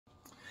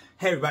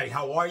Hey everybody,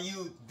 how are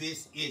you?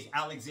 This is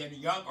Alexander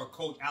Young, or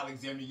Coach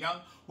Alexander Young.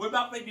 We're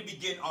about ready to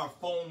begin our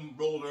foam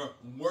roller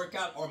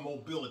workout or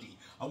mobility.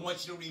 I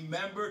want you to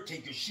remember,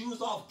 take your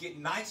shoes off, get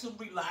nice and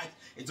relaxed.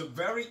 It's a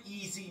very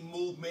easy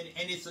movement,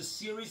 and it's a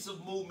series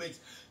of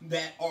movements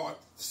that are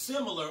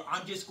similar.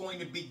 I'm just going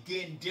to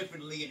begin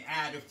differently and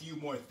add a few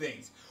more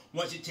things.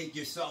 Once you take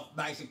yourself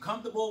nice and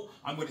comfortable,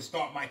 I'm going to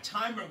start my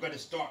timer, I'm going to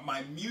start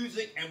my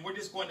music, and we're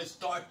just going to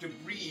start to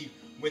breathe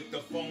with the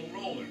foam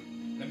roller.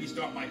 Let me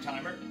start my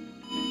timer.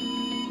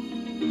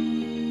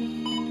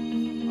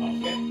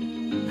 Okay,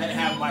 and I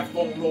have my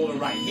foam roller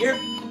right here.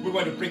 We're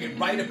going to bring it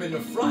right up in the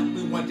front.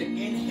 We want to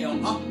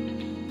inhale up,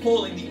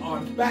 pulling the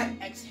arms back,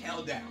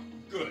 exhale down.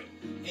 Good.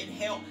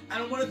 Inhale. I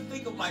don't want to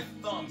think of my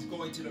thumbs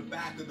going to the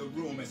back of the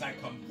room as I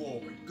come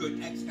forward.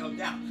 Good. Exhale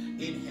down.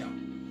 Inhale.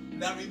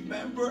 Now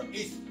remember,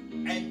 it's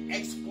an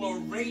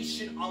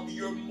exploration of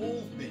your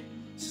movement.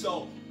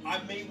 So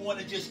I may want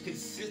to just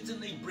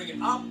consistently bring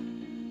it up,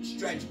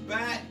 stretch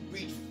back,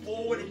 reach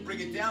forward and bring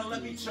it down.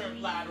 Let me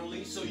turn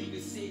laterally so you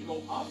can see it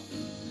go up.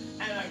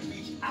 And I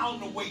reach out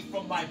and away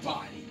from my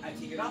body. I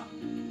take it up.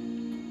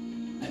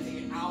 I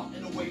take it out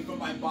and away from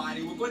my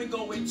body. We're going to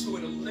go into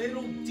it a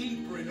little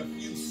deeper in a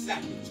few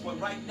seconds. But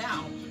right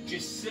now,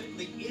 just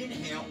simply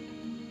inhale.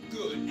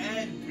 Good.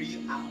 And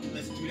breathe out.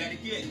 Let's do that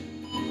again.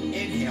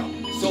 Inhale.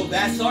 So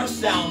that's our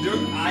sounder.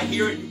 I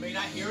hear it. You may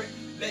not hear it.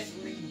 Let's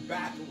lean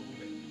back a little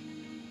bit.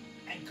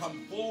 And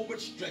come forward.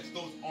 Stretch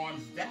those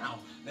arms down.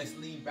 Let's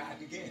lean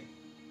back again.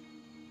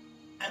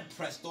 And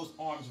press those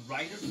arms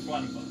right in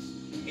front of us.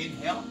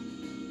 Inhale.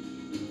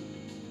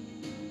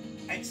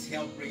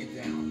 Exhale, bring it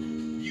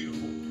down.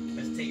 Beautiful.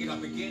 Let's take it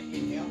up again.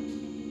 Inhale.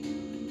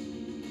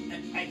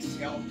 And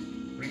exhale,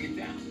 bring it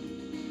down.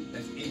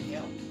 Let's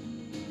inhale.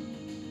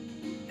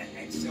 And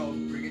exhale,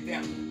 bring it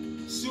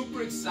down.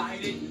 Super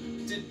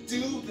excited to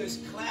do this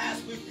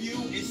class with you.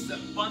 It's a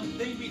fun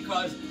thing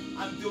because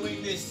I'm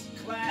doing this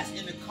class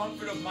in the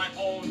comfort of my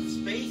own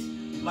space,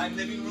 my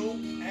living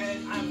room,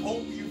 and I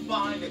hope you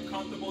find a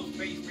comfortable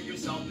space for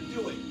yourself to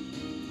do it.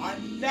 Our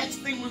next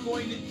thing we're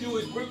going to do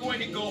is we're going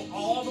to go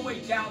all the way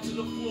down to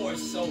the floor.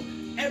 So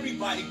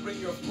everybody bring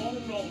your foam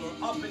roller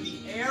up in the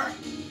air.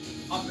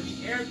 Up in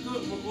the air,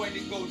 good. We're going to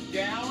go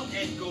down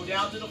and go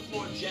down to the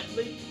floor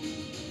gently.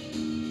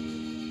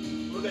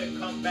 We're going to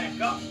come back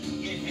up.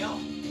 Inhale.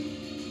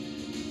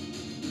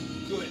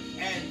 Good.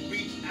 And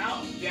reach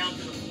out down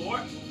to the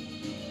floor.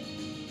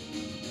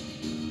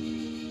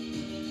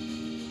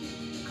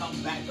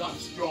 Come back up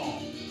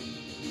strong.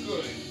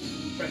 Good.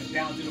 Press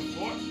down to the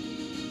floor.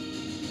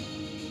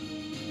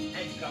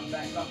 And come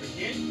back up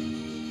again.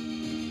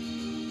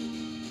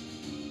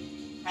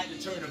 Had to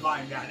turn the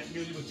volume down. That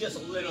music was just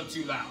a little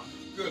too loud.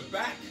 Good.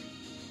 Back.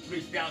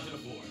 Reach down to the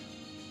floor.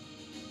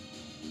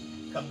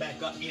 Come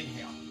back up.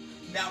 Inhale.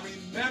 Now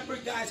remember,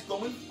 guys,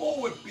 going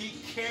forward, be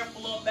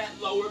careful of that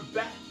lower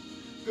back.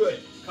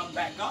 Good. Come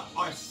back up.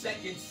 Our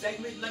second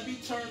segment. Let me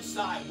turn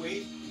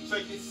sideways so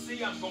you can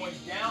see I'm going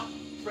down,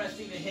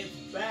 pressing the hips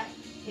back,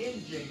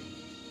 hinging,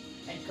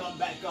 and come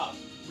back up.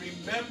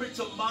 Remember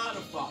to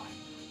modify.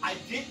 I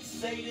did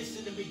say this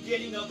in the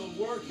beginning of the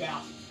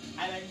workout,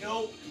 and I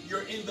know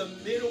you're in the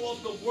middle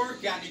of the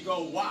workout and you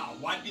go, wow,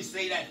 why did you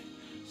say that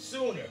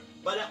sooner?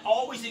 But I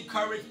always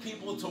encourage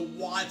people to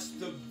watch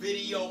the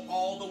video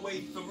all the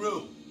way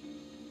through.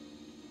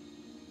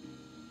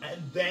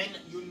 And then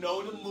you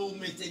know the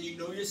movements and you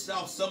know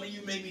yourself. Some of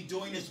you may be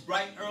doing this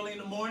bright early in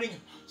the morning.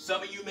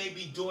 Some of you may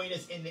be doing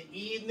this in the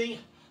evening.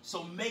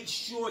 So make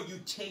sure you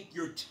take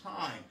your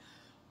time.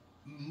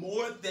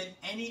 More than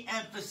any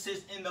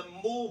emphasis in the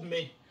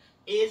movement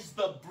is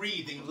the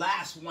breathing.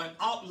 Last one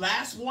up,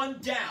 last one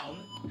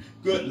down.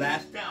 Good,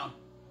 last down.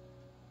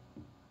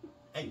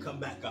 And come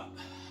back up.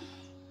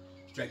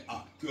 Stretch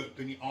up. Good.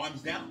 Bring the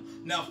arms down.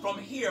 Now from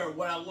here,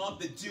 what I love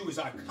to do is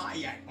our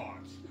kayak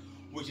arms,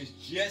 which is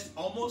just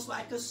almost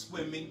like a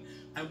swimming.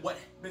 And what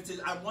this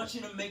is, I want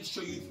you to make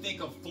sure you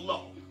think of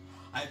flow.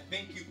 I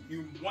think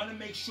you want to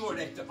make sure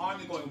that the arm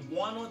is going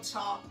one on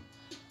top,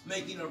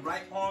 making the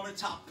right arm on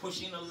top,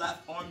 pushing the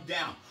left arm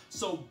down.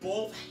 So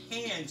both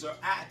hands are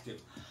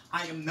active.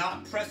 I am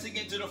not pressing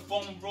into the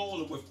foam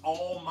roller with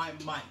all my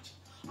might.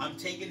 I'm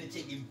taking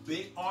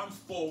big arms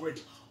forward,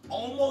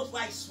 almost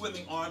like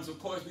swimming arms. Of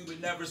course, we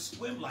would never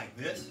swim like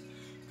this.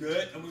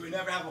 Good. And we would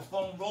never have a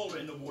foam roller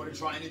in the water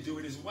trying to do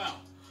it as well.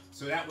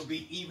 So that would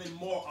be even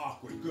more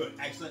awkward. Good.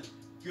 Excellent.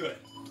 Good.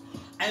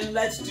 And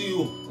let's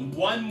do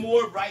one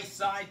more right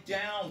side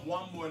down,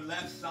 one more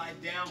left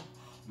side down.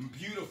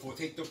 Beautiful.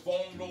 Take the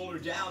foam roller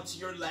down to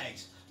your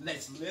legs.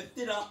 Let's lift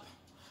it up.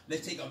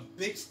 Let's take a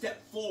big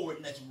step forward.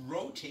 Let's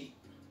rotate.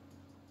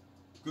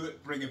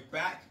 Good. Bring it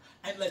back.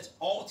 And let's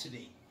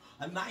alternate.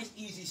 A nice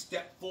easy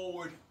step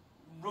forward,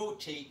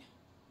 rotate,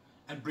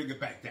 and bring it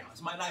back down.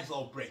 It's my nice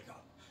little break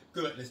up.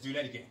 Good. Let's do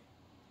that again.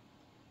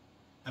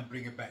 And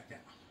bring it back down.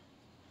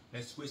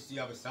 Let's switch the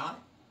other side.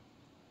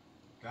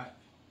 Got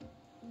it.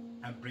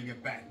 And bring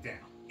it back down.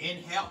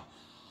 Inhale.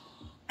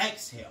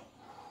 Exhale.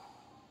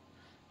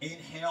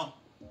 Inhale.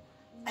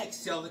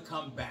 Exhale to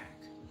come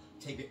back.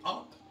 Take it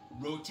up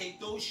Rotate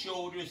those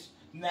shoulders.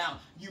 Now,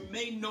 you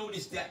may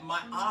notice that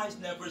my eyes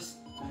never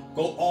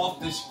go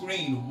off the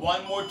screen.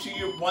 One more to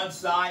your one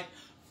side.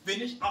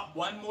 Finish up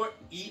one more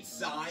each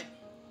side.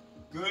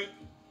 Good.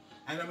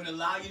 And I'm going to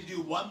allow you to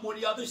do one more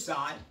the other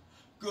side.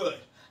 Good.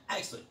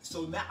 Excellent.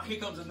 So now here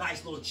comes a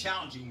nice little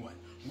challenging one.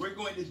 We're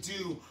going to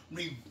do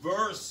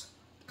reverse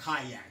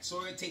kayak. So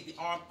we're going to take the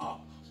arm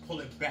up,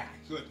 pull it back.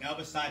 Good. The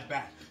other side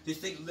back.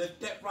 Just think,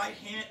 lift that right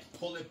hand,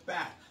 pull it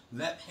back.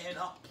 Left hand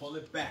up, pull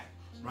it back.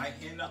 Right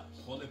hand up,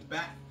 pull it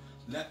back.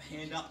 Left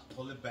hand up,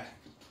 pull it back.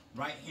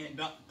 Right hand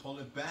up, pull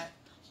it back.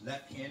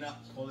 Left hand up,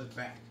 pull it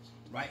back.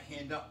 Right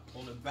hand up,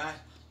 pull it back.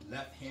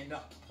 Left hand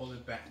up, pull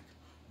it back.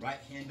 Right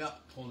hand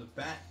up, pull it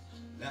back.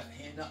 Left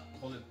hand up,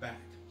 pull it back.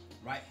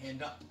 Right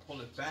hand up,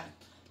 pull it back.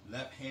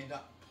 Left hand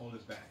up, pull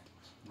it back.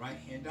 Right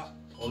hand up,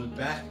 pull it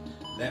back.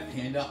 Left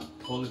hand up,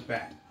 pull it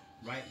back.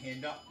 Right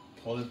hand up,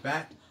 pull it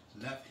back.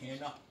 Left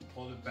hand up,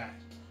 pull it back.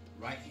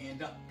 Right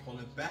hand up, pull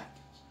it back.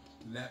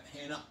 Left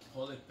hand up,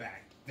 pull it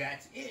back.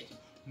 That's it.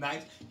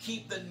 Nice.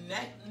 Keep the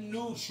neck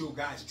neutral,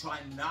 guys. Try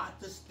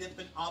not to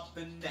stiffen up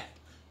the neck.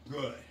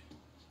 Good.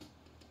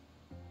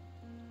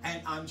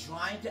 And I'm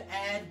trying to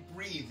add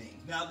breathing.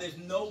 Now, there's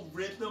no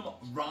rhythm,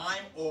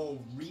 rhyme, or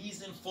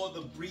reason for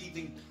the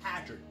breathing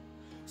pattern.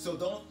 So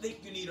don't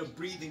think you need a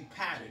breathing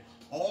pattern.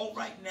 All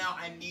right now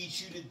I need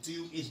you to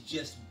do is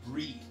just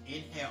breathe.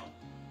 Inhale.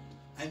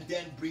 And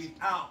then breathe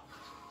out.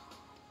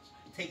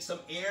 Take some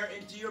air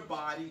into your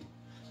body.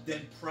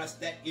 Then press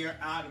that air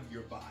out of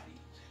your body.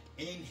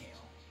 Inhale.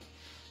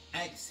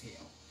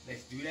 Exhale.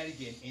 Let's do that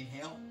again.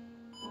 Inhale.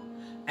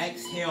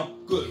 Exhale.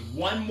 Good.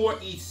 One more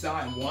each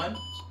side. One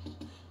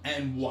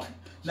and one.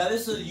 Now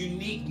this is a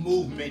unique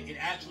movement. It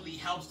actually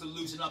helps to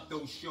loosen up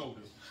those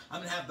shoulders. I'm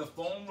going to have the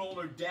foam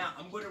roller down.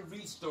 I'm going to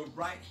reach the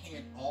right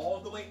hand all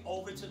the way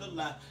over to the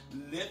left.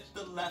 Lift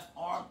the left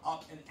arm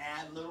up and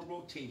add a little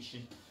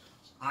rotation.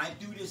 I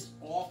do this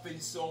often,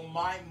 so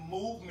my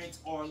movements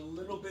are a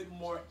little bit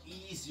more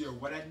easier.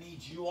 What I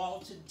need you all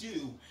to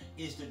do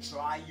is to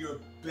try your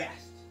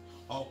best.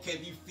 Okay,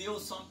 if you feel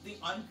something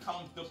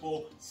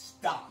uncomfortable,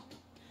 stop.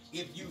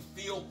 If you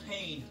feel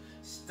pain,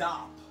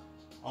 stop.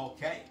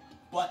 Okay?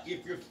 But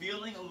if you're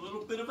feeling a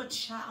little bit of a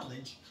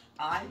challenge,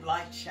 I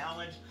like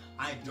challenge.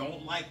 I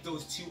don't like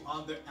those two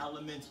other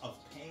elements of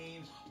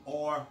pain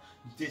or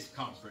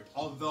discomfort.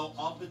 Although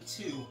of the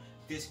two,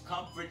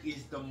 discomfort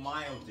is the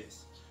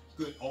mildest.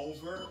 Good.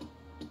 Over.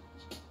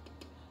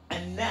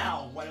 And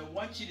now, what I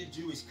want you to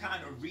do is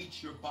kind of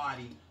reach your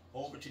body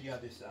over to the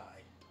other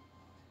side.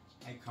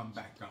 And come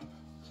back up.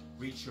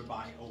 Reach your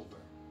body over.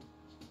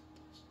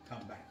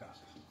 Come back up.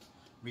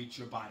 Reach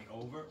your body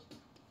over.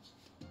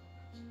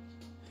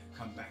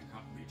 Come back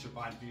up. Reach your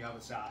body to the other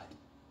side.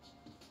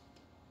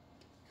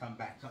 Come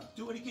back up.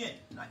 Do it again.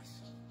 Nice.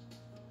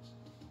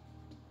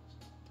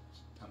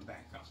 Come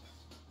back up.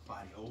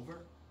 Body over.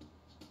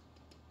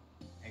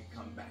 And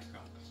come back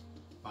up.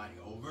 Body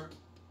over.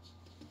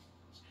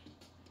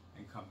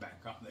 And come back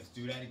up. Let's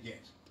do that again.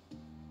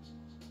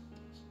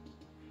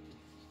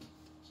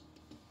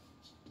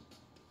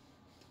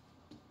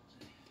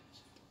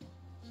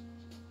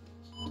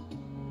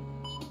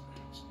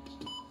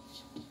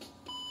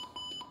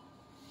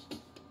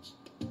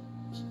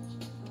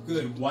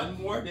 Good. One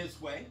more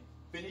this way.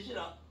 Finish it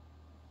up.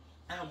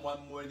 And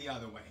one more the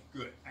other way.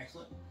 Good.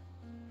 Excellent.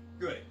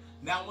 Good.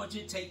 Now I want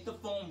you to take the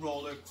foam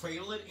roller,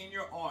 cradle it in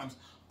your arms,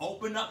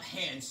 open up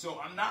hands. So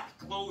I'm not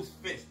closed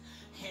fist.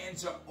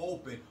 Hands are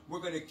open. We're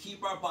going to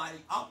keep our body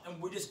up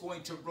and we're just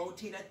going to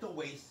rotate at the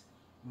waist.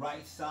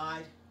 Right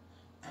side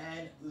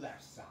and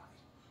left side.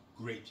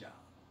 Great job.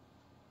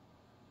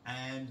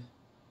 And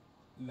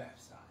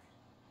left side.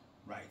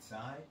 Right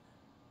side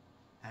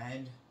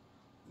and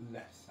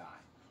left side.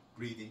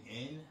 Breathing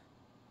in,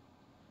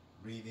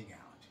 breathing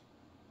out.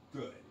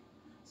 Good.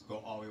 Let's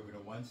go all the way over to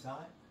one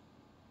side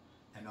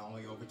and all the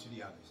way over to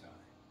the other side.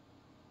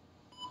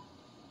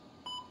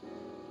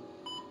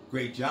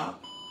 Great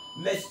job.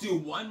 Let's do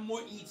one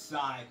more each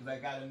side because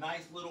I got a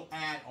nice little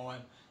add-on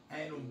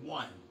and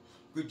one.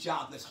 Good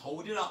job. Let's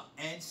hold it up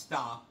and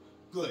stop.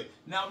 Good.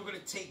 Now we're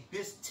going to take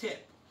this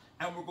tip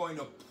and we're going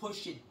to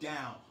push it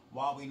down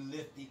while we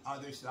lift the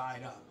other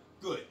side up.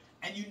 Good.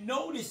 And you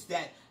notice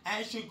that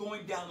as you're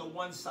going down to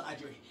one side,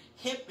 your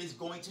hip is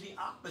going to the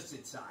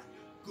opposite side.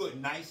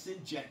 Good. Nice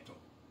and gentle.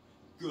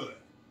 Good.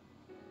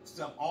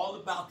 So I'm all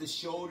about the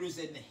shoulders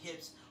and the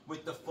hips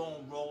with the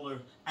foam roller.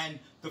 And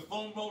the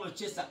foam roller is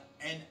just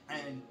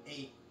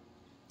a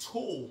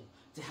tool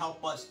to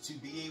help us to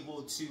be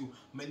able to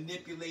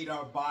manipulate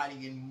our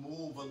body and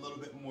move a little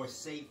bit more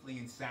safely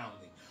and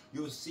soundly.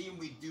 You'll see when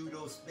we do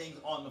those things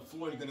on the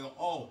floor, you're going to go,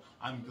 oh,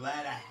 I'm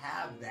glad I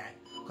have that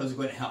because it's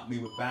going to help me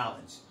with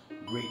balance.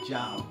 Great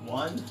job.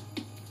 One.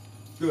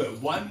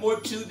 Good. One more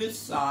to this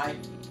side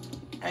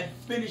and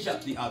finish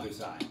up the other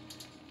side.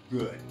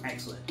 Good.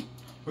 Excellent.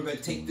 We're going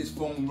to take this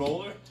foam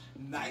roller,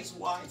 nice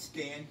wide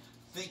stand.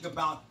 Think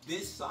about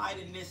this side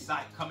and this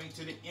side coming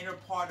to the inner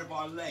part of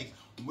our leg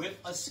with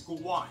a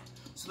squat.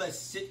 So let's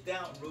sit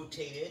down,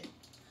 rotate it,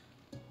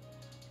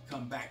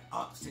 come back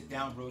up, sit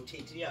down,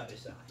 rotate to the other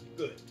side.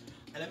 Good.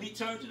 And let me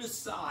turn to the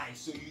side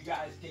so you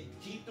guys can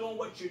keep doing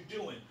what you're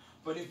doing.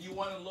 But if you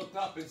want to look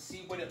up and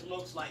see what it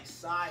looks like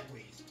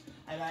sideways.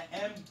 And I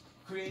am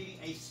creating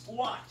a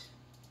squat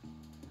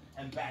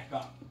and back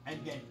up and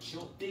then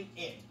tilting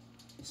in.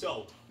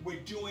 So we're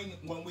doing,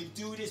 when we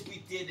do this,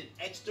 we did an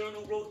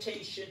external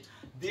rotation.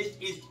 This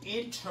is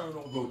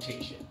internal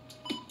rotation.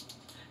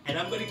 And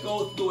I'm going to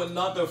go through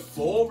another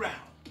full round.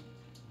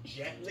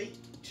 Gently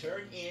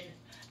turn in.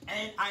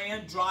 And I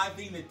am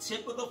driving the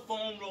tip of the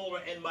foam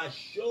roller and my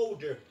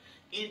shoulder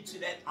into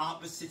that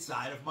opposite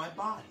side of my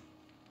body.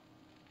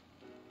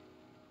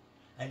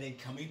 And then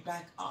coming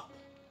back up.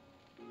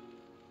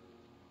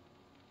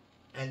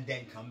 And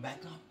then come back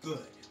up.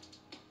 Good.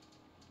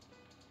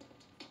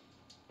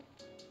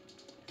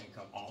 And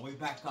come all the way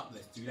back up.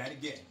 Let's do that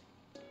again.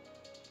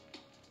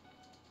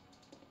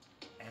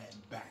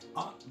 And back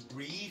up.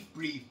 Breathe,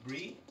 breathe,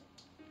 breathe.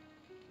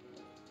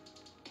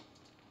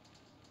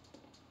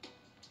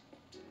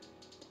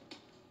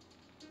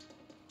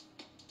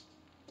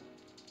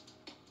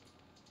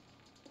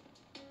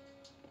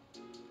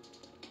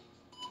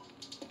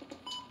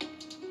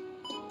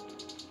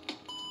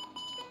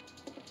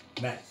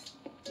 Nice.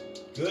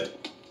 Good.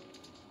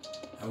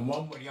 And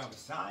one more the other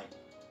side.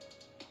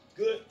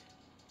 Good.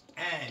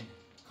 And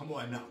come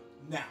on now.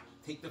 Now,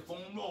 take the foam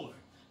roller.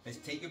 Let's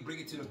take it, bring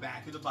it to the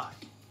back of the body.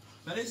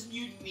 Now this is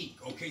unique,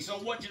 okay? So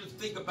I want you to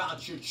think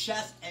about your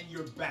chest and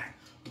your back.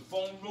 The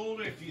foam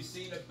roller, if you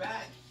see the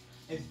back,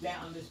 is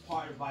down this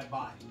part of my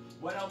body.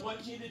 What I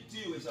want you to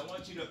do is I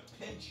want you to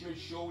pinch your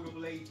shoulder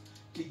blades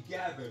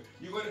together.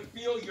 You're going to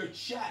feel your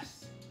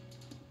chest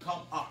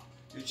come up.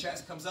 Your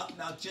chest comes up.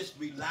 Now just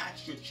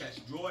relax your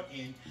chest, draw it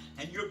in,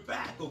 and your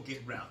back will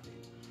get rounded.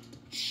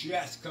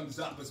 Chest comes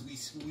up as we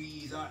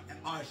squeeze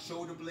our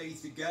shoulder blades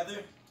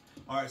together,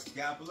 our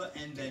scapula,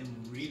 and then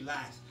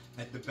relax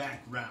at the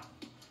back round.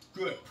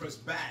 Good, press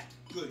back.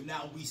 Good.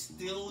 Now we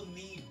still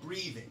need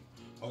breathing,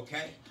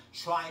 okay?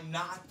 Try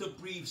not to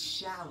breathe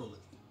shallowly.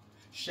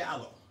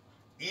 Shallow.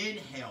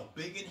 Inhale,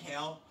 big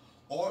inhale,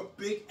 or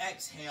big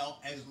exhale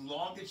as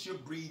long as you're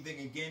breathing.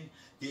 Again,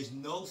 there's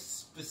no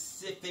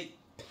specific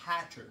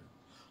pattern.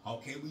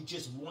 Okay, we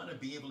just want to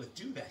be able to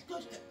do that.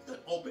 Good, good.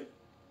 Open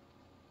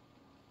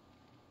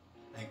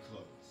and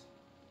close.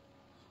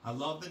 I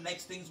love the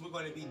next things we're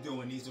going to be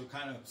doing. These are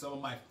kind of some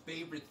of my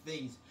favorite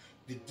things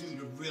to do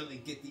to really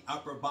get the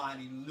upper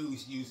body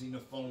loose using the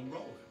foam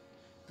roller.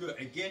 Good.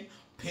 Again,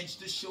 pinch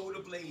the shoulder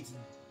blades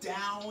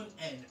down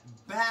and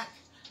back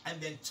and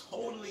then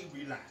totally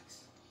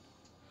relax.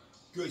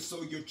 Good.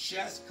 So your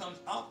chest comes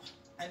up.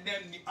 And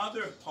then the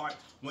other part,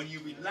 when you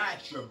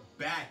relax, your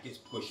back is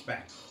pushed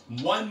back.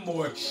 One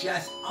more,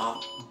 chest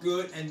up,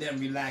 good, and then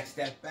relax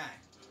that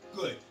back.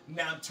 Good.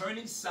 Now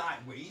turning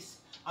sideways,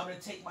 I'm going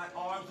to take my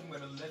arms, I'm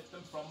going to lift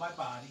them from my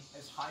body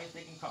as high as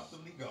they can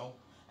comfortably go,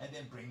 and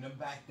then bring them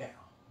back down.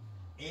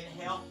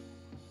 Inhale.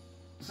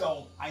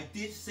 So I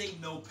did say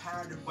no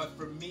pattern, but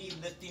for me,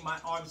 lifting my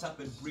arms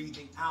up and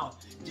breathing out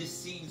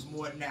just seems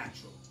more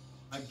natural.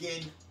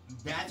 Again,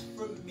 that's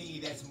for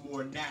me, that's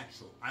more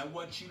natural. I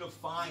want you to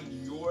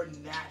find your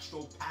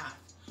natural path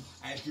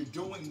as you're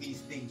doing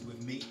these things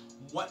with me.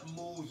 What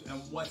moves and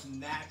what's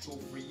natural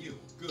for you.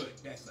 Good,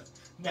 that's it.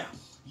 Now,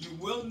 you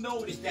will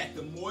notice that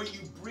the more you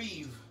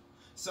breathe,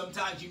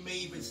 sometimes you may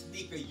even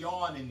sneak a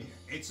yawn in there.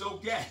 It's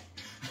okay.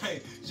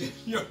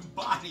 Your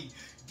body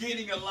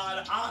getting a lot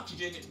of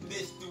oxygen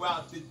missed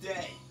throughout the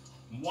day.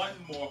 One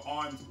more,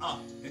 arms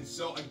up. And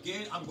so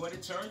again, I'm going to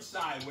turn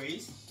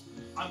sideways.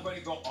 I'm going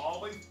to go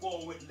all the way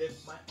forward,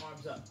 lift my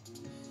arms up.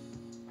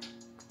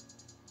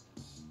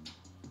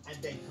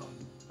 And then come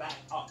back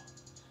up.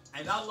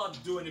 And I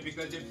love doing it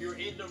because if you're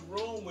in the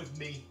room with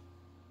me,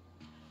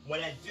 when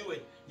I do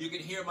it, you can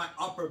hear my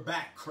upper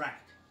back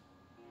crack.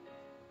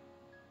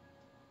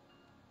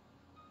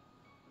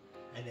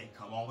 And then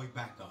come all the way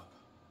back up.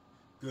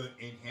 Good,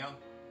 inhale.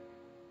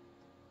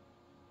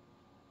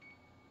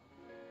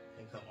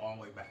 And come all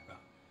the way back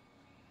up.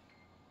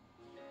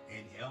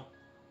 Inhale.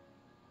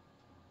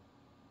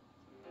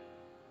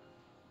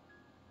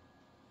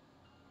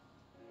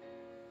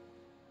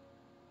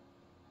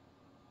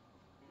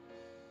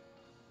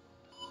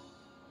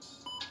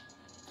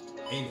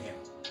 Inhale.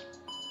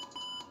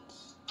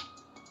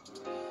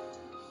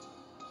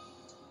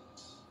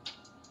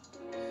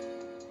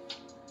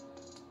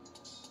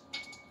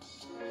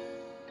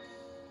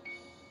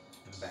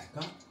 And back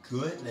up.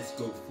 Good. Let's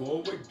go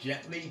forward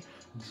gently,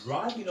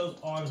 driving those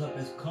arms up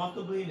as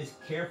comfortably and as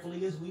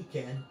carefully as we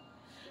can,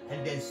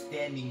 and then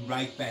standing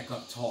right back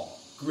up tall.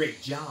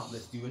 Great job.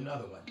 Let's do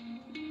another one.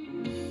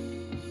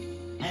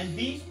 And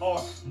these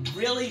are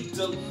really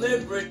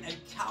deliberate and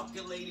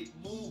calculated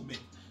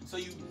movements. So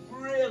you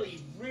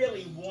really,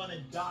 really want to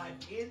dive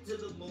into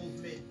the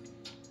movement,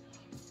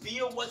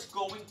 feel what's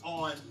going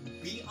on,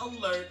 be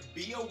alert,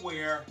 be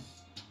aware,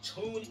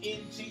 tune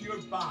into your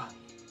body.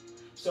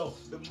 So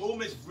the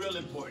movement's real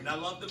important. I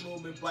love the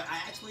movement, but I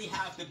actually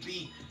have to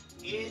be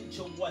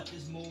into what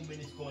this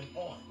movement is going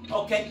on.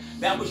 Okay,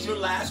 that was your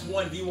last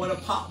one. If you want to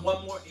pop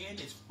one more in,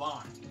 it's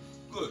fine.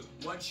 Good.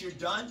 Once you're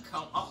done,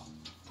 come up.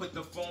 Put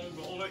the foam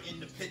roller in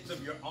the pits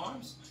of your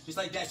arms, just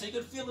like that. So you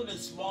can feel it in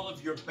the small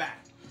of your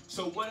back.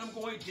 So what I'm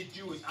going to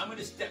do is I'm going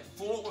to step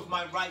forward with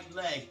my right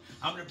leg.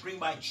 I'm going to bring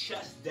my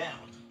chest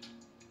down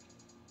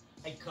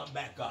and come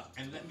back up.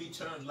 And let me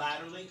turn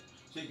laterally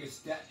so you can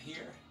step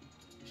here,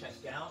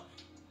 chest down,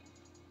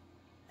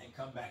 and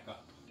come back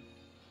up.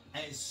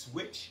 And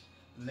switch,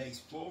 legs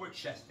forward,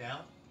 chest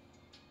down,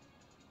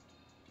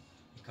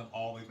 and come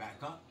all the way back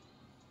up.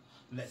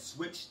 Let's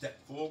switch, step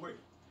forward,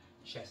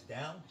 chest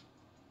down,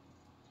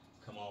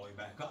 come all the way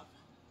back up.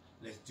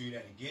 Let's do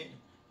that again,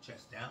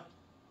 chest down,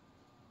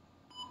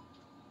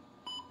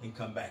 and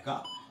come back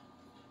up.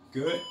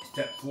 Good,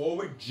 step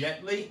forward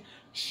gently,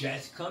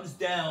 chest comes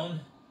down,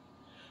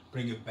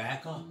 bring it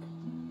back up.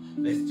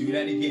 Let's do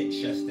that again,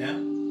 chest down,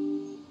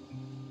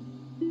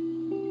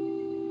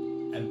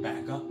 and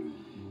back up.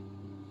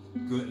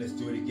 Good, let's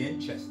do it again,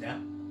 chest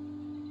down,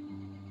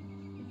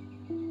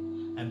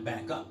 and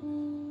back up.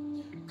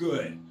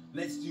 Good.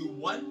 Let's do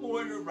one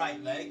more to the right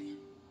leg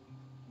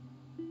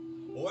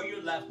or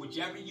your left,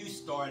 whichever you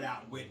start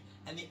out with,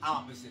 and the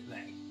opposite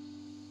leg.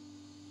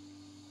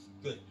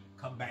 Good.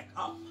 Come back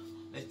up.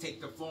 Let's take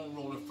the foam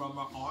roller from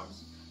our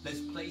arms. Let's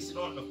place it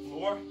on the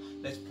floor.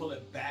 Let's pull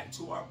it back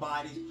to our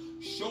bodies.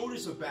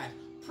 Shoulders are back.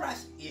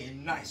 Press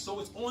in. Nice. So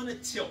it's on a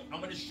tilt.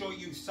 I'm going to show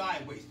you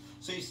sideways.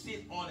 So you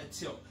sit on a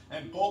tilt.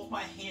 And both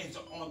my hands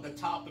are on the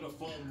top of the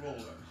foam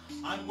roller.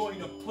 I'm going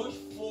to push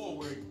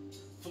forward,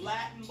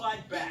 flatten my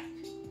back,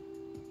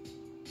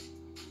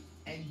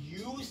 and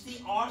use the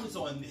arms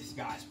on this,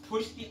 guys.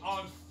 Push the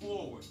arms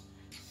forward.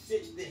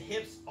 Sit the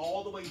hips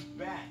all the way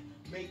back.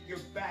 Make your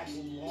back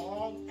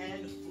long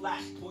and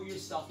flat. Pull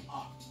yourself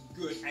up.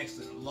 Good,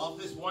 excellent. Love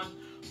this one.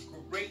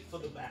 Great for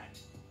the back.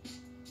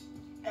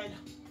 And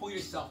pull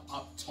yourself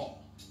up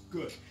tall.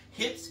 Good.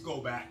 Hips go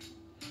back.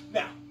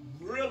 Now,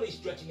 really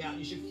stretching out.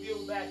 You should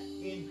feel that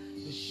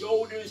in the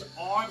shoulders,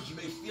 arms. You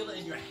may feel it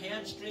in your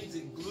hamstrings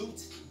and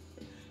glutes.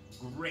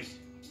 Great.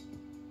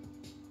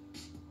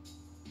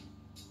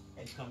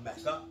 And come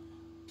back up.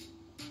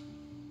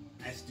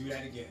 Let's do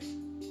that again.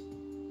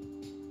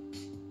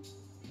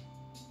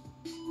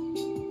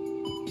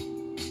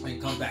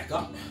 And come back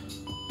up.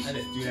 And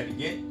let's do that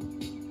again.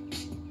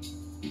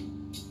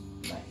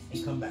 Nice.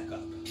 And come back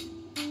up.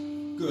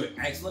 Good.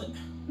 Excellent.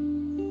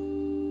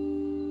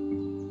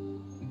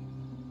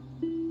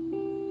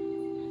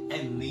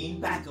 And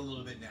lean back a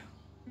little bit now.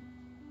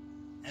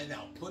 And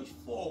now push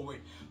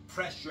forward.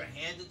 Press your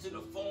hands into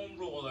the foam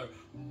roller.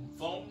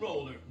 Foam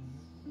roller.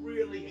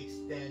 Really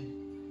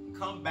extend.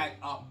 Come back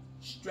up.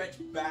 Stretch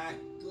back.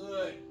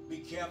 Good. Be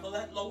careful of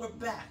that lower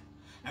back.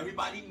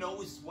 Everybody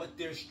knows what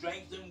their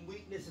strengths and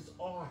weaknesses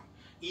are,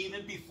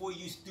 even before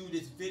you do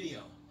this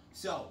video.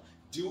 So,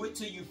 do it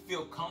till you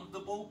feel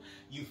comfortable.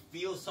 You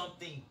feel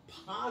something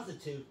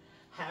positive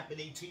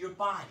happening to your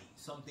body.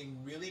 Something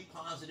really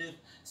positive,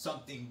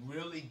 something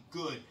really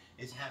good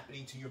is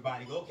happening to your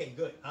body. Okay,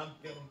 good. I'm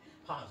feeling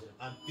positive.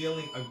 I'm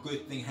feeling a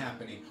good thing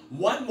happening.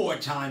 One more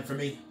time for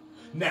me.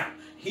 Now,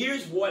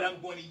 here's what I'm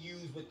going to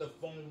use with the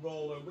foam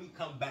roller. We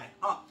come back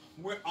up.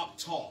 We're up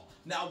tall.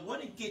 Now, I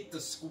want to get the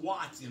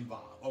squats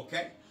involved,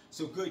 okay?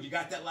 So, good. You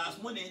got that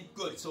last one in.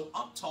 Good. So,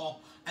 up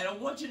tall. And I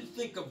want you to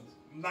think of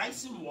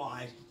nice and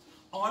wide.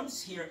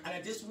 Arms here. And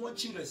I just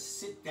want you to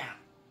sit down.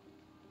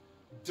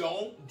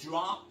 Don't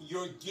drop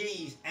your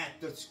gaze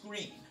at the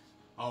screen,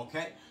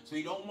 okay? So,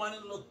 you don't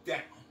want to look down.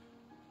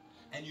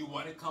 And you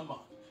want to come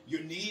up.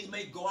 Your knees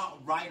may go out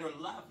right or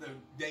left.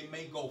 They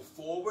may go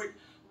forward.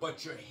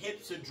 But your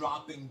hips are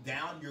dropping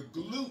down. Your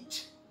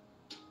glute,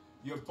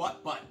 your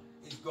butt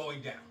is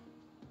going down.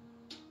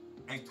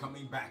 And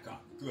coming back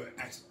up. Good.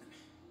 Excellent.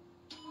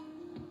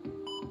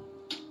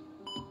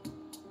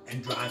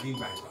 And driving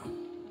back up.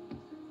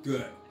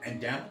 Good.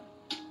 And down.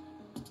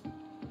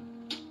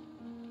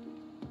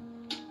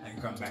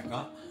 And come back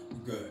up.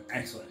 Good.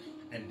 Excellent.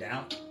 And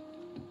down.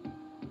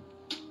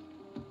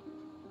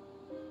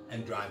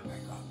 And drive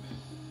back up.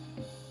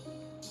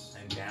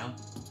 And down.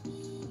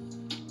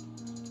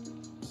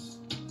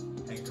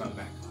 And come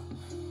back up.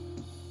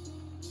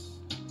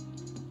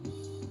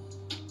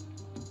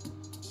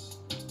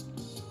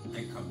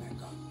 And come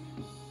back up.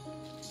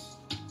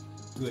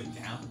 Good.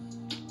 Down.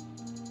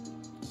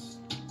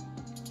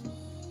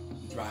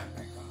 Drive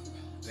back up.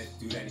 Let's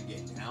do that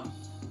again. Down.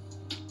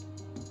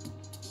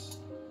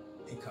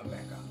 And come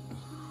back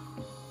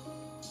up.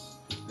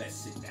 Let's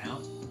sit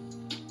down.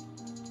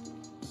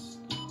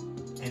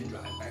 And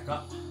drive back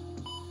up.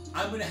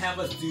 I'm going to have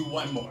us do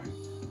one more.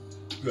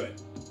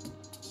 Good.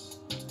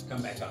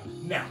 Come back up.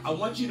 Now, I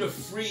want you to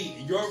free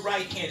your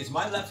right hand. It's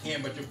my left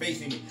hand, but you're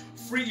facing me.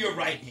 Free your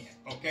right hand,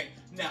 okay?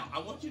 Now, I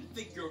want you to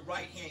think your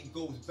right hand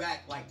goes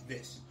back like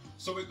this.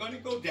 So we're going to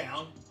go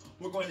down.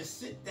 We're going to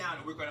sit down,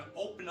 and we're going to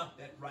open up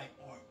that right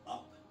arm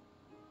up.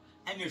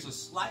 And there's a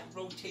slight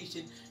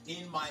rotation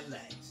in my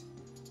legs.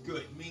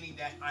 Good, meaning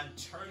that I'm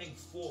turning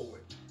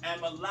forward.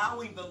 I'm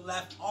allowing the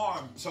left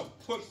arm to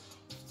push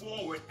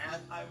forward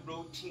as I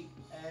rotate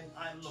and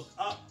I look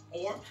up.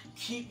 Or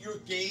keep your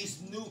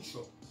gaze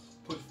neutral.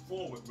 Push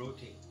forward,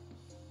 rotate.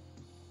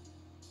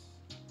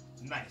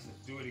 Nice.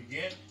 Let's do it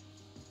again.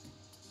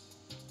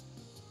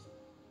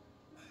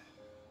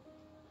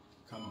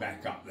 Come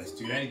back up. Let's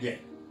do that again.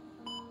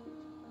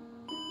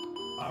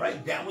 All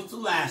right, that was the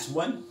last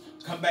one.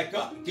 Come back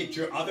up. Get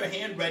your other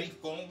hand ready.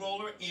 Foam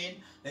roller in.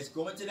 Let's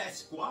go into that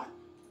squat.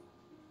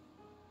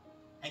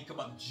 And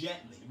come up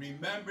gently.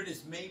 Remember,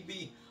 this may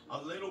be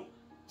a little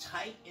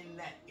tight in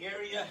that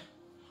area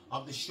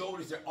of the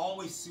shoulders. They're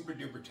always super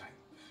duper tight.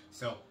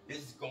 So this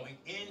is going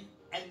in.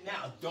 And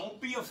now,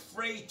 don't be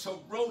afraid to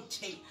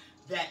rotate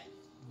that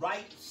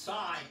right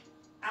side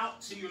out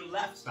to your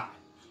left side.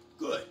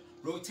 Good.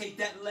 Rotate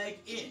that leg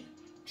in.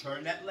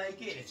 Turn that leg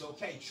in. It's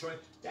okay. Turn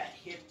that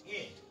hip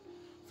in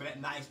for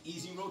that nice,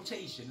 easy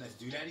rotation. Let's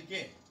do that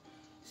again.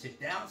 Sit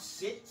down.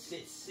 Sit,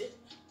 sit, sit.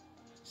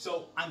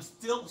 So I'm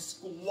still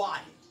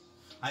squatting.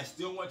 I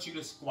still want you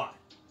to squat.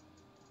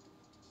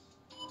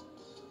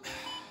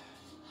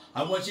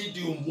 I want you to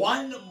do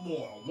one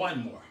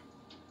more.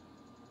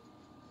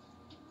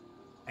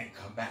 And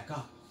come back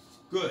up.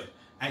 Good.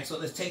 And so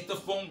let's take the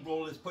foam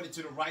roller, let's put it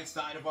to the right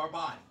side of our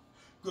body.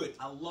 Good.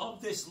 I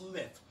love this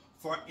lift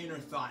for our inner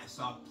thigh.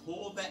 So I'll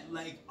pull that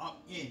leg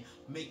up in,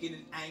 make it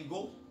an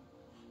angle.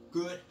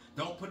 Good.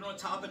 Don't put it on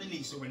top of the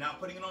knee. So we're not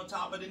putting it on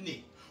top of the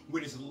knee.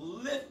 We're just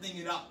lifting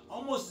it up,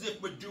 almost as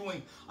if we're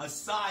doing a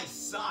side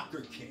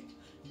soccer kick.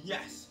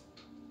 Yes.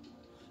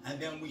 And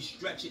then we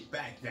stretch it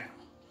back down.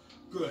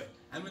 Good.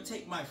 I'm going to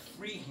take my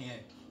free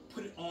hand,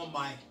 put it on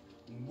my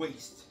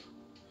waist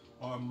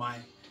or my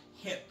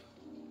hip,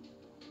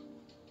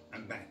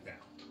 and back down.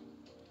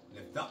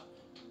 Lift up.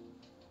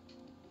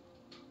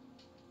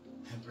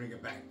 And bring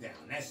it back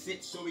down. That's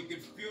it. So we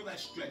can feel that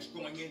stretch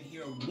going in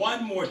here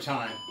one more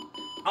time.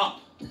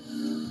 Up.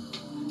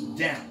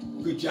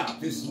 Down. Good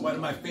job. This is one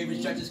of my favorite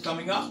stretches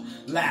coming up.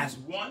 Last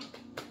one.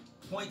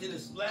 Point to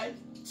this leg.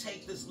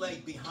 Take this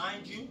leg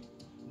behind you.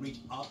 Reach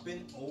up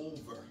and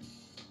over.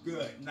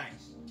 Good.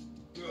 Nice.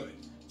 Good.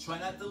 Try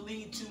not to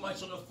lean too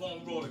much on the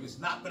foam roller. It's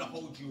not going to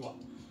hold you up.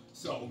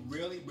 So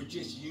really, we're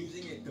just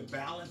using it to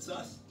balance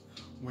us.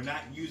 We're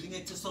not using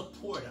it to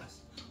support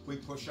us. We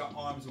push our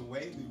arms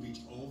away. We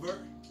reach over.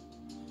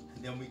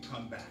 And then we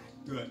come back.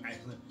 Good.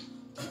 Excellent.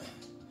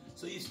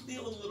 So you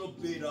feel a little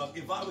bit of,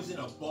 if I was in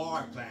a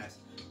bar class,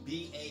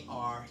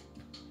 B-A-R-R,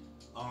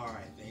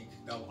 I think,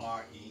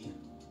 W-R-E,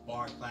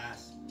 bar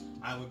class,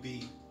 I would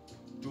be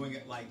doing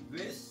it like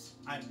this.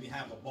 I'd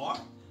have a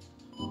bar.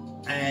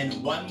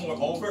 And one more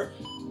over.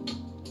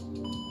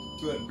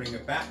 Good. Bring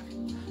it back.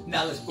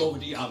 Now let's go over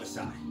to the other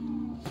side.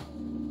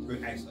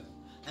 Good. Excellent.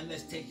 And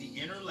let's take the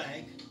inner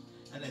leg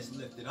and let's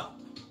lift it up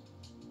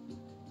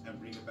and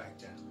bring it back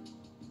down.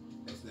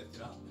 Let's lift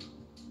it up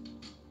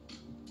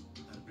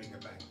and bring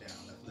it back down.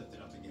 Let's lift it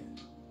up again.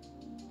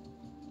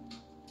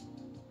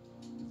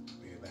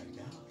 Bring it back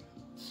down.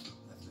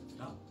 Let's lift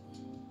it up.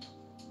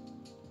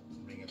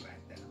 Bring it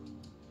back down.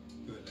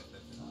 Good. Let's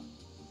lift it up.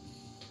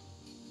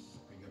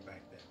 Bring it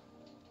back down.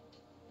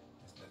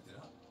 Let's lift it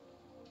up.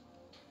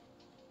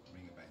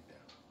 Bring it back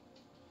down.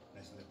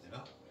 Let's lift it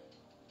up.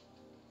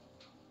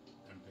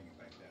 And bring it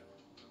back down.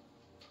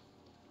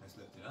 Let's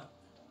lift it up.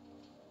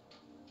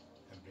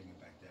 And bring it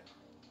back down.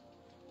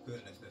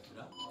 Good, let's lift it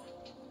up.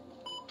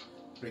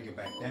 Bring it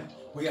back down.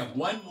 We have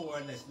one more,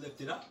 and let's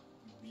lift it up.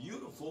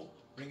 Beautiful.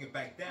 Bring it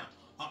back down.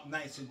 Up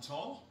nice and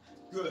tall.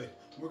 Good.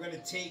 We're going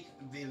to take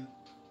the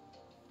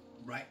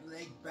right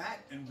leg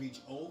back and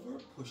reach over,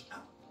 push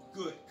out.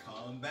 Good.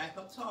 Come back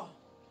up tall.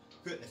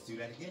 Good. Let's do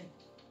that again.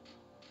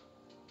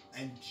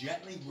 And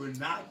gently, we're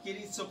not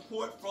getting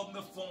support from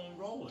the foam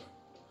roller.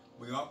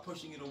 We are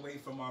pushing it away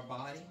from our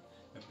body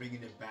and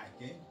bringing it back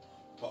in,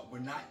 but we're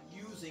not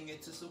using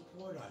it to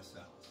support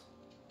ourselves.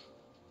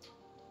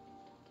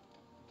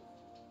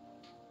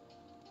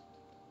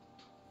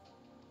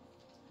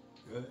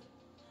 Good.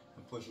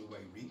 And push away,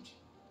 reach.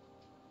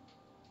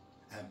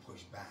 And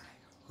push back.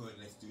 Good.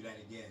 Let's do that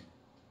again.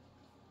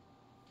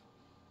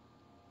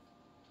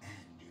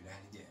 And do that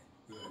again.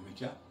 Good.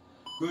 Reach up.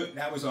 Good.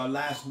 That was our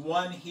last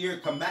one here.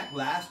 Come back.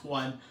 Last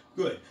one.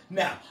 Good.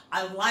 Now,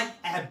 I like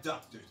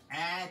abductors.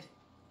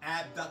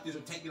 Abductors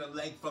are taking a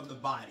leg from the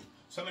body.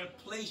 So I'm going to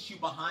place you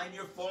behind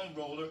your foam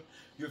roller.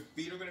 Your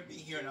feet are going to be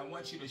here. And I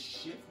want you to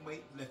shift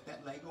weight, lift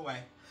that leg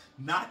away.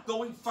 Not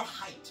going for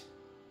height.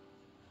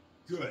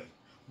 Good.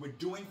 We're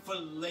doing for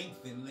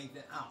lengthen.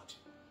 Lengthen out.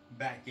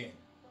 Back in.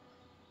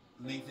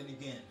 Lengthen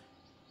again.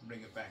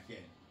 Bring it back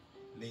in.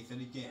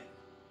 Lengthen again.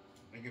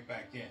 Bring it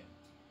back in.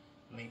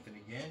 Lengthen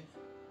again.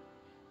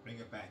 Bring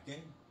it back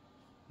in.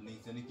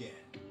 Lengthen again.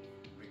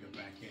 Bring it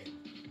back in.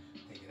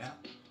 Take it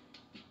out.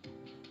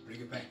 Bring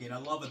it back in. I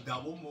love a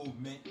double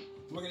movement.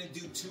 We're going to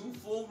do 2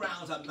 full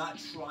rounds. I'm not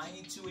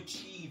trying to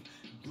achieve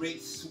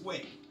great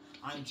swing.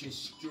 I'm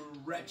just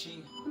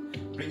stretching.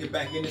 Bring it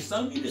back in. And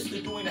some of you just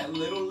are doing that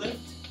little lift.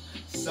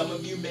 Some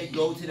of you may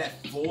go to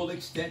that full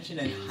extension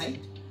and height,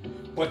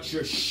 but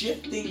you're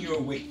shifting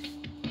your weight.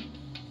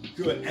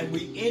 Good. And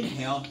we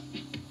inhale.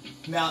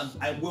 Now,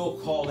 I will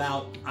call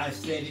out, I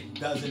said it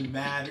doesn't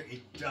matter.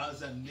 It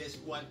does on this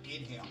one.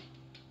 Inhale.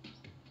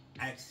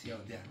 Exhale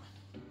down.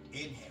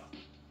 Inhale.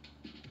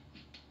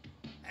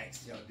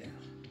 Exhale down.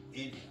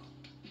 Inhale.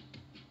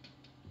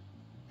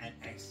 And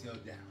exhale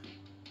down.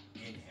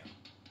 Inhale.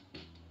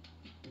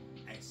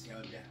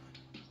 Exhale down.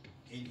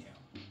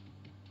 Inhale.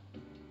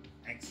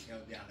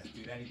 Exhale down. Let's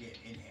do that again.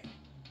 Inhale.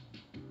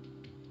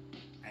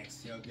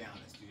 Exhale down.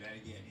 Let's do that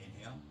again.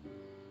 Inhale.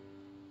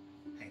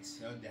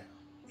 Exhale down.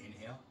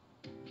 Inhale.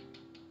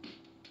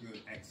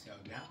 Good. Exhale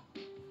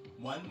down.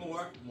 One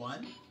more.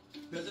 One.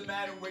 Doesn't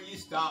matter where you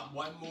stop.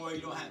 One more.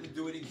 You don't have to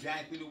do it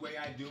exactly the way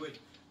I do it.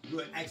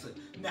 Good. Excellent.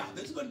 Now,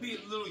 this is going to be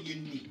a little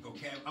unique,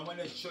 okay? I want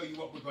to show you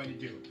what we're going to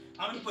do.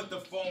 I'm going to put the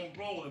foam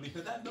roller,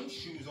 because I have no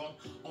shoes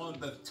on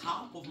the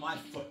top of my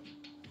foot.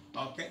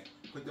 Okay?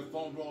 Put the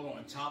foam roller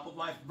on top of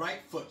my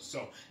right foot.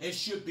 So it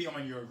should be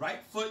on your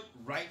right foot,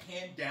 right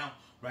hand down,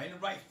 right and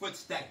right foot,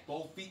 stack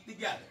both feet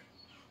together.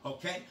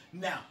 Okay?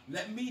 Now,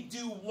 let me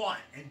do one,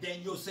 and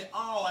then you'll say,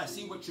 oh, I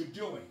see what you're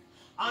doing.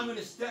 I'm going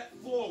to step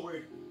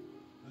forward,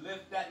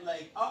 lift that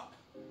leg up,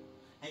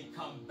 and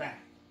come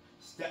back.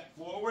 Step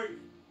forward,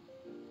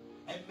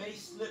 and may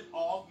slip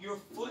off your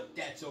foot.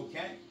 That's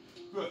okay.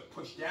 Good.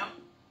 Push down,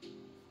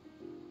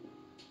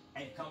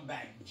 and come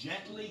back.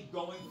 Gently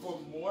going for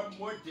more and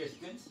more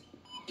distance.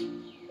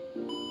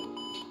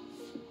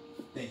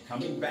 Then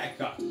coming back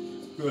up.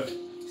 Good.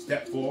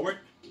 Step forward.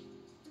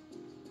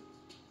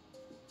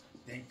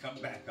 Then come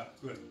back up.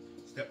 Good.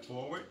 Step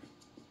forward.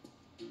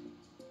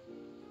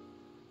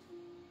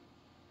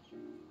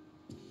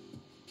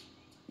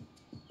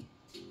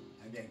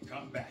 And then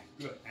come back.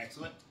 Good.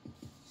 Excellent.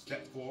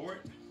 Step forward.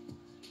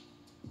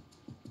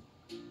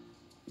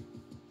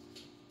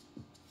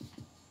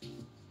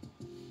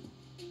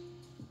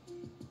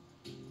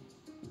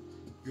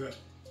 Good.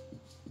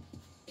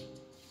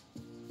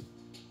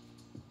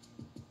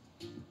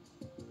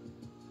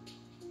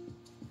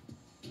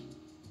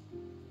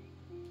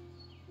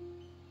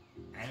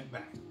 And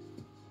back.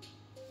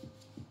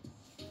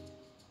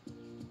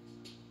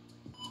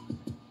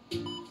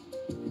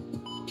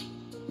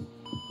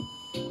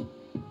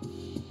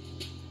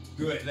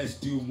 Good. Let's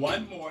do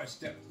one more.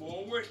 Step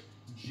forward.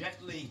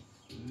 Gently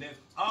lift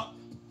up,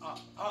 up,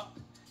 up,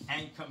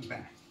 and come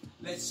back.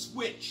 Let's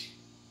switch.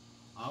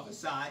 Other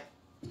side.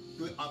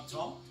 Good. Up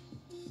tall.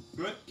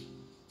 Good.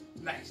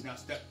 Nice. Now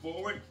step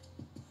forward.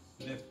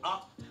 Lift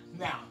up.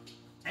 Now,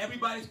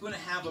 everybody's going to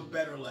have a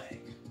better leg.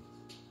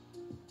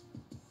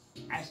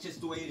 That's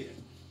just the way it is.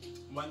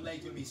 One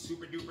leg's going to be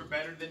super duper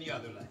better than the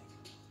other leg.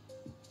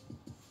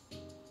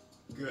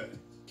 Good.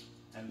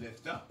 And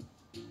lift up.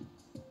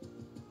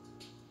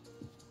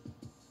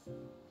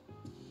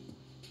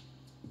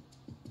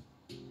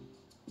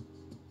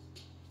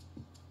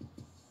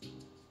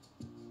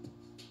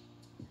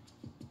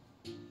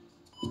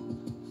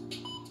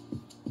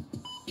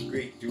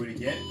 Great. Do it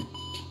again.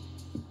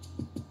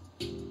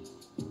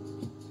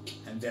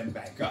 And then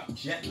back up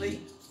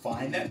gently.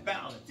 Find that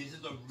balance. This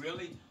is a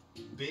really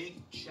big,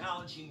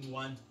 challenging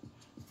one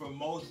for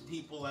most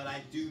people that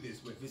I do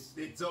this with.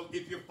 So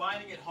if you're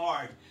finding it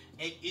hard,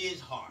 it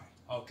is hard,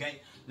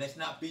 okay? Let's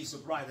not be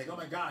surprised. Like, oh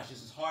my gosh,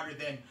 this is harder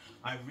than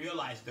I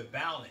realized. The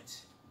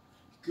balance.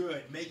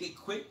 Good. Make it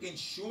quick and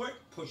short.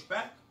 Push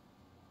back.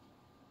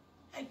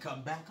 And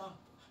come back up.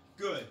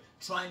 Good.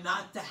 Try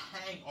not to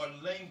hang or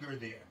linger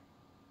there.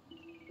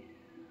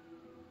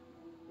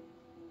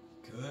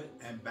 Good.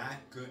 And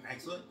back. Good.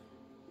 Excellent.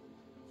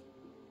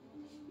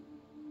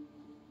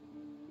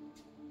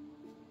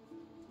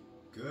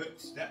 Good.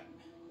 Step.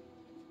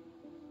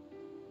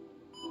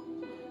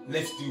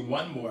 Let's do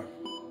one more.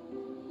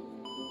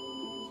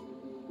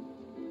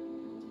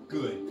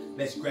 Good.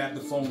 Let's grab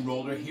the foam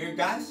roller here,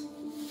 guys.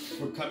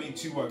 We're coming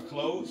to our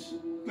close.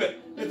 Good.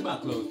 Let's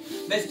about close.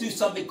 Let's do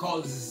something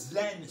called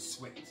Zen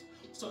swings.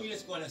 So you're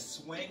just going to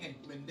swing and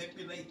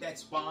manipulate that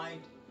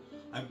spine.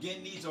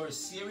 Again, these are a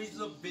series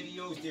of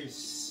videos. There's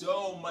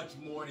so much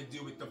more to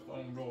do with the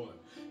foam roller.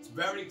 It's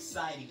very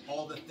exciting,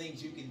 all the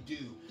things you can do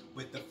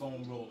with the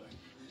foam roller.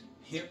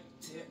 Hip,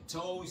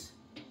 toes,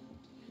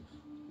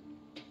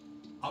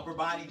 upper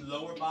body,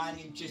 lower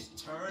body, and just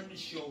turn the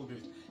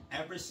shoulders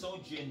ever so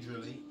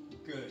gingerly.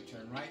 Good.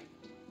 Turn right,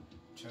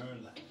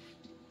 turn left,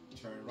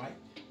 turn right,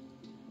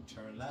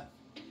 turn left,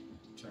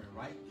 turn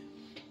right,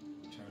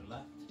 turn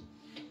left,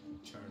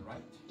 turn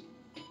right,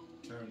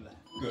 turn left.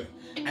 Good.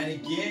 And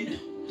again,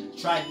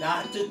 try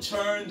not to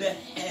turn the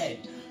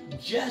head.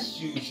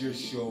 Just use your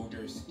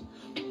shoulders.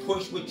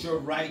 Push with your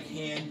right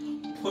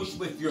hand, push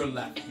with your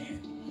left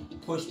hand.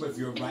 Push with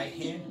your right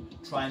hand,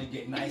 trying to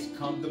get nice,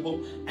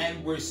 comfortable,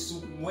 and we're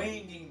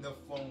swinging the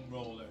foam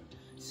roller.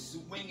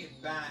 Swing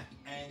it back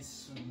and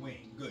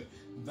swing. Good.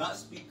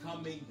 Thus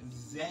becoming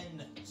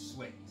Zen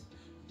swings.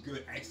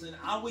 Good. Excellent.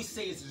 I always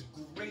say this is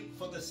great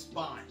for the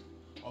spine.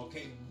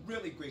 Okay?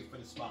 Really great for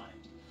the spine.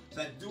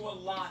 So I do a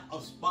lot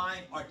of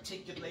spine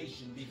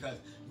articulation because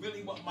I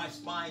really want my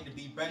spine to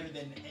be better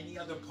than any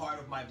other part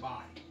of my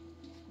body.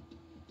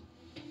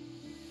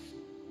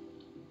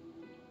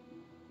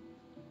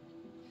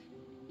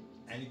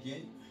 And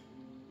again,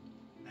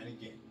 and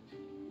again,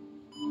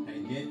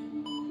 and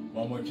again.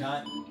 One more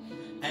time.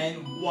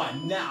 And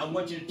one. Now I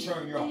want you to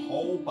turn your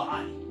whole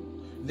body.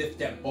 Lift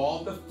that ball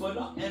of the foot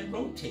up and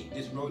rotate.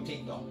 Just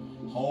rotate the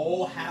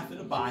whole half of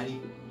the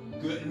body.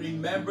 Good. And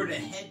remember, the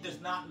head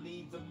does not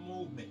leave the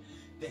movement.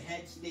 The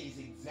head stays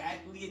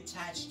exactly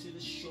attached to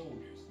the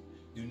shoulders.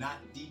 Do not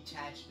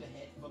detach the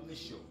head from the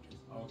shoulders.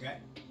 Okay?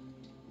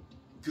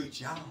 Good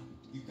job.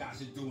 You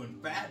guys are doing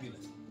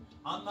fabulous.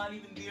 I'm not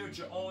even there at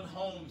your own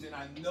homes, and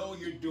I know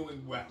you're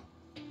doing well.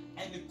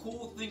 And the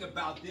cool thing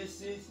about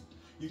this is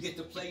you get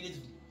to play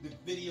this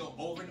video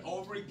over and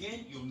over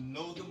again. You'll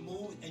know the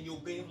moves, and you'll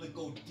be able to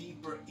go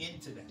deeper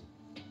into them.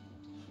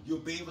 You'll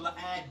be able to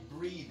add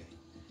breathing.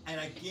 And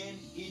again,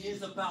 it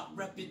is about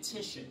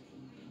repetition.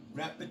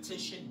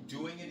 Repetition,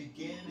 doing it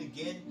again and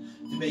again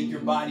to make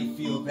your body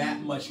feel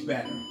that much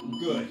better.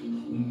 Good.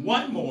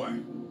 One more.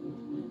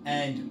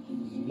 And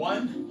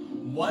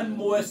one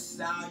more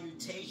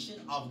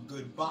salutation of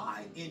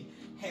goodbye.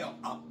 Inhale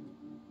up.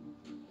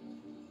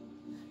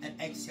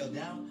 And exhale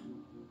down.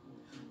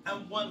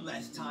 And one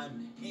last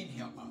time.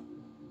 Inhale up.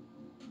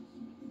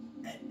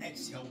 And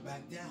exhale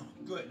back down.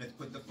 Good. Let's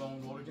put the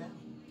foam roller down.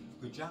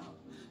 Good job.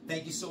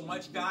 Thank you so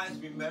much, guys.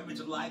 Remember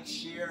to like,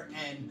 share,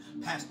 and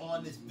pass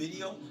on this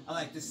video. I'd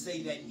like to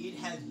say that it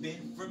has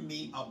been, for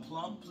me, a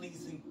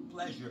plum-pleasing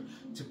pleasure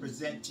to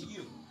present to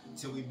you.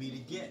 Till we meet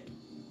again.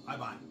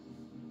 Bye-bye.